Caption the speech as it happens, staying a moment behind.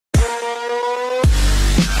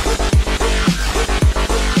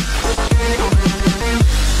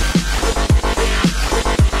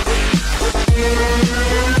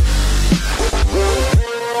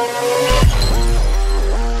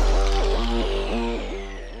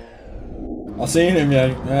I seen him,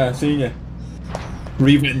 yeah. Yeah, I seen you.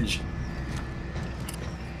 Revenge.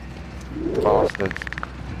 Bastard.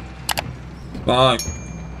 Right.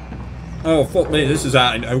 Oh, fuck me, this is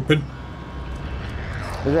out in open.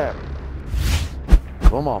 Is it?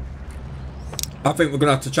 Come on. I think we're going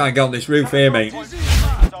to have to try and get on this roof here, mate.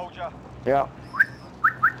 Yeah.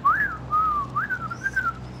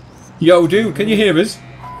 Yo, dude, can you hear us?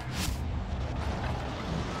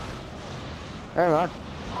 Hey, man.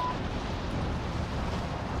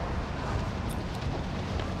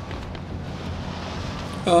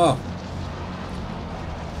 Oh.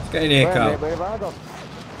 Let's get in here, Carl. Where have I gone?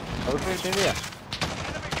 I was in here.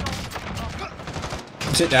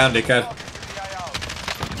 Sit down, dickhead.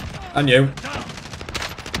 And you.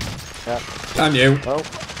 Yeah. And you. Oh.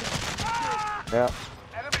 Yeah.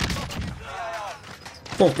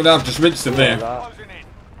 Fucking hell, I've just rinsed them there.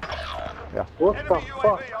 Yeah. What the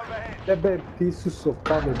fuck? That bad pieces of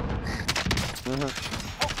coming.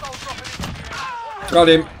 Got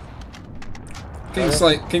him.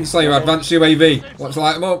 Kingslayer advanced UAV. Let's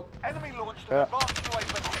light them up. Yeah.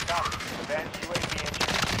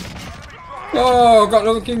 Oh, got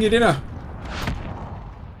another king of dinner.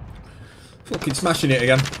 Fucking smashing it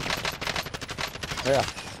again. Yeah.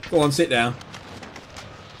 Go on, sit down.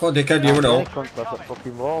 Go on, dickhead, you and all.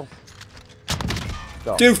 Fucking wall.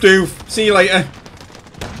 Doof Doof. See you later.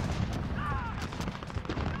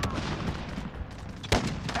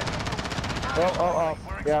 Oh.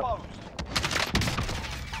 Yeah.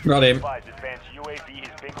 Got him. I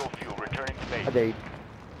did.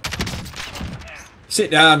 Sit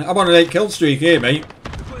down. I'm on an 8 kill streak here, mate.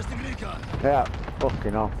 Yeah.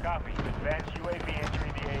 Fucking hell.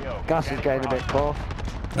 Gas is getting a bit close.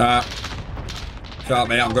 Can't,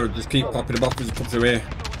 mate. I'm going to just keep popping them off as they come through here.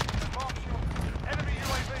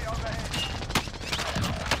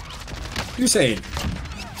 What are you saying?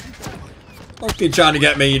 Fucking trying to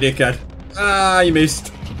get me, you dickhead. Ah, you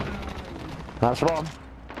missed. That's one.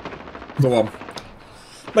 Go on.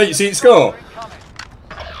 Mate, you see it score?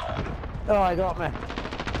 Oh, I got me.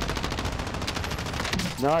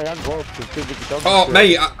 No, I haven't both. Oh,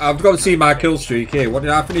 mate, I've got to see my kill streak here. What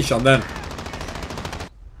did I finish on then?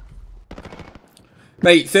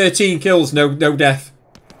 Mate, 13 kills, no death.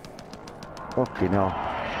 Fucking hell.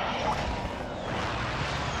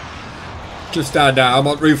 Just stand down. I'm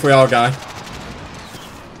on roof with our guy.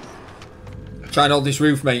 Try and hold this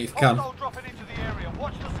roof, mate, if you can.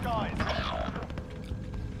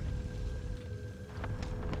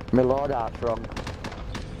 My loadout's wrong.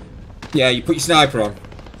 Yeah, you put your sniper on.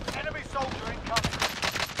 Enemy soldier incoming.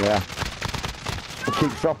 Yeah. I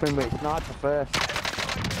keep dropping with sniper first.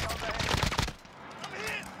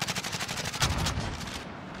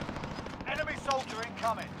 Enemy soldier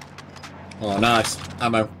incoming. Oh, nice.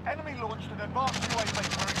 Ammo. Enemy launched an advanced UAV.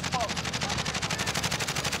 We're exposed.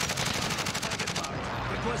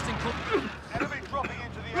 Enemy dropping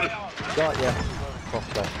into the AR. Got ya. Fuck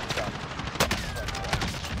that.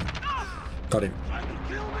 Got him.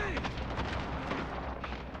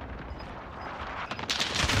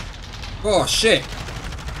 Oh, shit.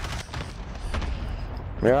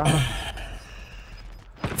 Yeah.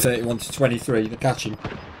 31 to 23. They're catching.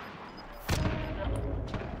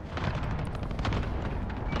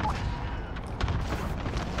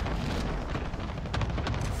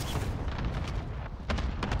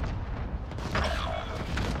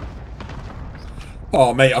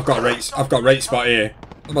 Oh, mate, I've got a rate spot here.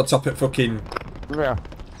 I'm on top at fucking... Yeah.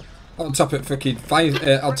 On top at fucking...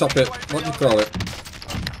 on top at... What do you call it?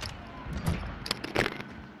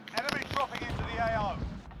 Enemy dropping into the AO.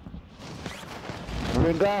 I'm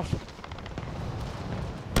in gas.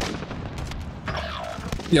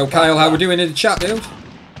 Yo, Kyle, how we doing in the chat, dude?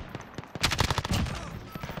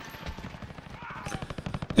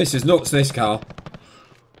 This is nuts, this, Carl.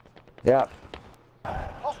 Yeah.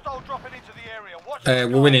 Hostile dropping into the area. Watch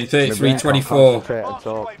We're winning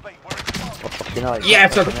 33-24.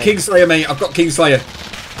 Yes, I've got Kingslayer, mate. I've got Kingslayer.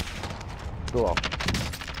 Go on.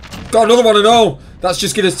 Got another one and all. That's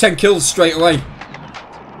just give us 10 kills straight away.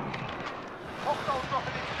 Hostile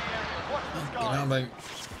dropping into the area. Watch the sky. Now, mate.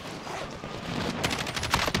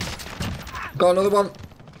 Got another one.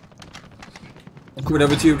 I'm coming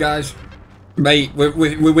over to you guys. Mate, we're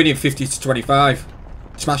winning 50 to 25.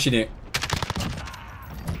 Smashing it.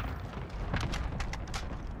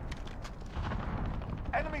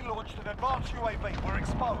 Enemy launched an advanced UAV. We're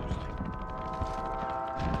exposed.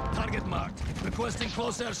 Target marked. Requesting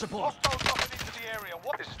close air support. Hostile dropping into the area.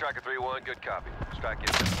 Watch. This is Striker 3-1, good copy. Strike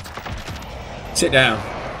in. Sit down.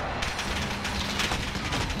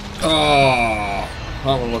 Oh,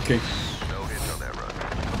 that one lucky. No hits on that run.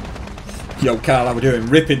 Yo, Carl, how we doing?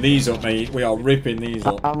 Ripping these up, mate. We are ripping these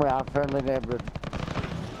up. I'm with our friendly neighbourhood.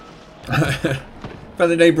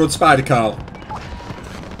 Friendly neighbourhood spider, Carl.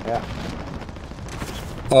 Yeah.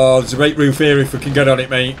 Oh, there's a great roof here if we can get on it,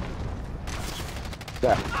 mate.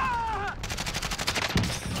 Yeah.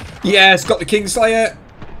 Yes, got the Kingslayer.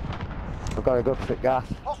 I've got a good fit gas.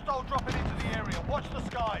 Hostile dropping into the area. Watch the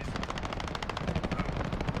skies.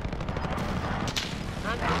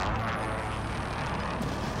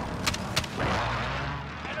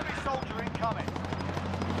 Enemy soldier incoming.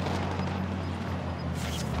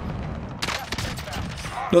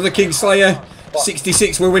 Another Kingslayer.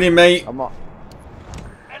 66, we're winning, mate. I'm not.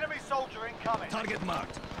 Enemy soldier incoming. Target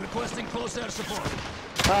marked. Requesting close air support.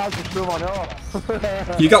 I'll just do one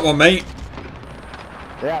off. You got one, mate.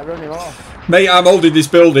 Yeah, run him off. Mate, I'm holding this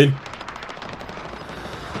building.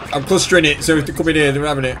 I'm clustering it, so if they come in here, they're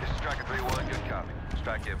having it. This is Striker 3-1, good copy.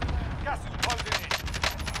 Strike in. Gas is closing in.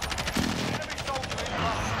 Enemy soldier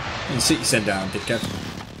incoming. You sit your send down, dickhead.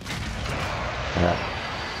 Yeah.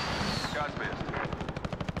 God's best.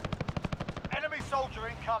 Enemy soldier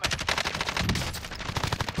incoming.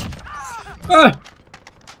 Ah!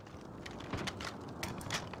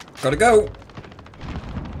 Gotta go.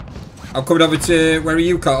 I'm coming over to... Where are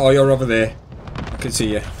you, Carl? Oh, you're over there. I can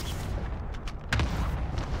see you.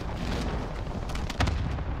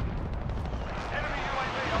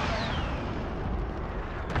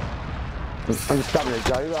 I'm just having a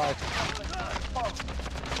joyride.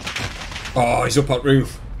 Oh, he's up on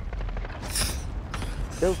roof.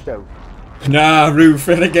 Doof Doof. Nah, roof.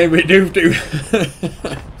 Renegade with Doof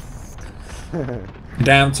Doof.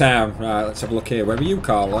 Downtown. Right, let's have a look here. Where are you,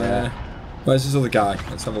 Carl? Where's this other guy?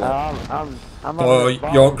 Let's have a look. I'm Oh,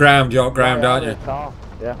 you're ground, aren't you? Car.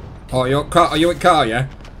 Yeah. Oh, you're car. Are you at car? Yeah.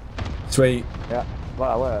 Sweet. Yeah.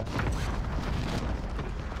 Well, where?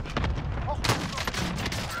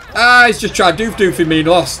 Ah, he's just tried Doof Doofing me and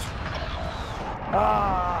lost.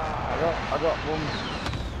 Ah, I got one.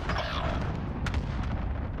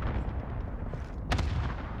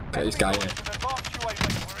 Okay, this guy here. Advanced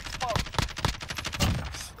UAV were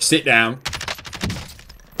exposed. Sit down.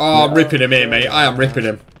 Oh, I'm ripping him here, mate. I am ripping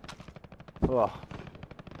him. Oh.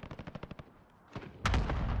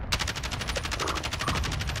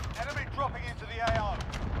 Enemy dropping into the AO.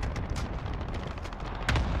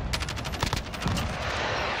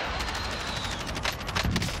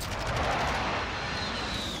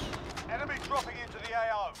 Enemy dropping into the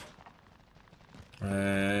AO.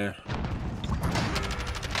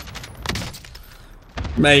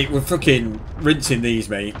 Mate, we're fucking rinsing these,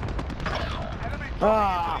 mate. Enemy dropping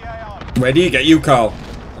Ah. into the AO. Where do you get you, Carl?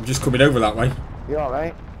 I'm just coming over that way. You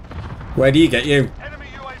alright? Where do you get you? Enemy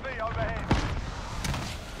UAV overhead.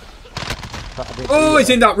 Oh, he's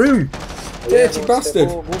in that room. Dirty bastard.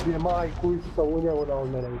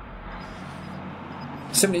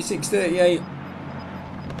 76-38.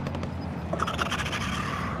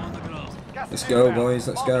 On the ground. Gas Let's is go, inbound. boys.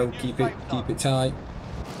 Let's go. Marking Keep new it safe zone. tight.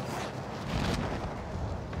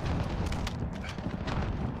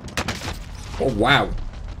 Oh, wow.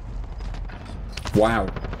 Wow.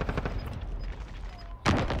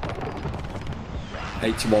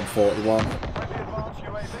 81-41. Advanced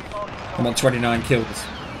UAV marking I'm on 29 kills.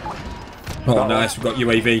 Oh, nice. We've got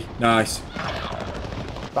UAV. Nice.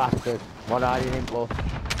 Bastard. One eye in plus.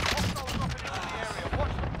 Hostiles dropping into the area.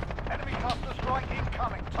 Watch them. Enemy cluster strike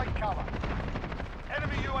incoming. Take cover.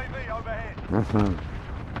 Enemy UAV overhead.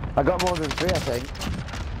 I got more than 3, I think.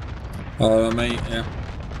 Oh, mate. Yeah.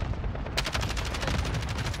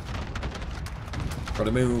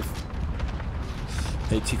 Gotta move.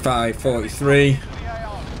 85-43.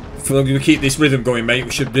 If we're going to keep this rhythm going, mate,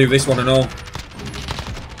 we should do this one and all.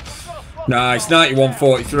 Nice.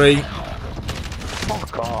 91-43.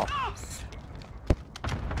 Fuck off.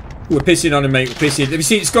 We're pissing on him, mate. We're pissing. Have you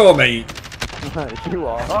seen it score, mate? You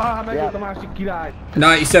are. Yeah.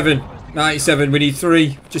 97. 97. We need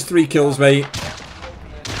 3. Just 3 kills, mate.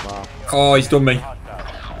 Wow. Oh, he's done me.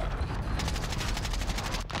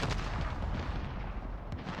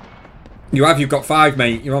 You have. You've got 5,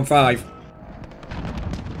 mate. You're on 5.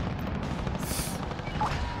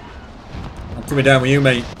 I'm coming down with you,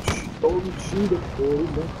 mate.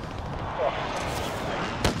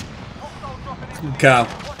 Carl.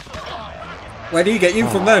 Where do you get you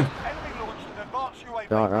from them? Enemy launched an advanced UAV.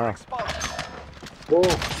 Don't know. Exposed.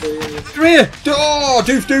 They're here. Oh,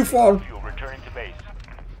 Doof Doof one. You'll return to base.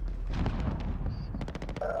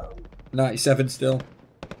 97 still.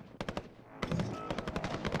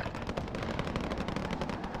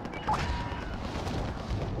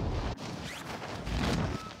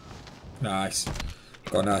 Nice.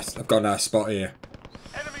 I've got a nice spot here.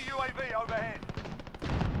 Enemy UAV overhead.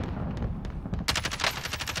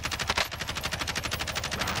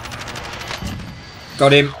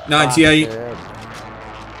 Got him. 98.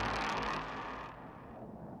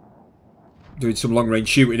 Doing some long range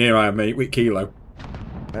shooting here, I am, mate, with Kilo.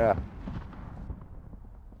 Yeah.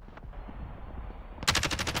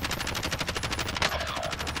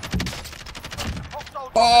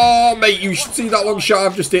 Oh, mate, you should see that long shot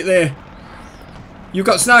I've just hit there. You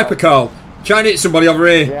got sniper, Carl. Try and hit somebody over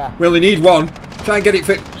here. Yeah. We only need one. Try and get it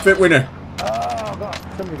fit winner. Oh, God.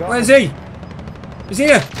 Somebody got Where's him. he? He's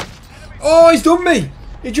here. Oh, he's done me.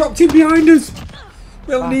 He dropped in behind us.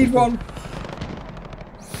 We only need one.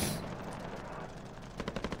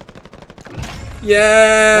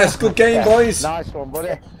 Yes, good game, boys. Nice one,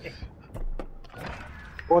 buddy.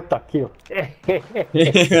 What a kill.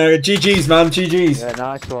 GG's, man, GG's. Yeah,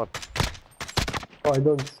 nice one. Oh, I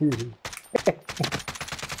don't see him.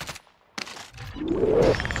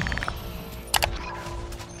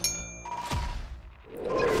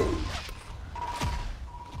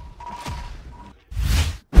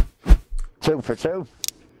 Two for two.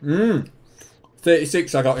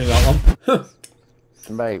 36 I got in that one.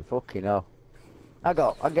 Mate, fucking hell.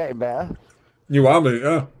 I'm getting better. You are, mate,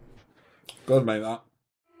 yeah. Good, mate, that.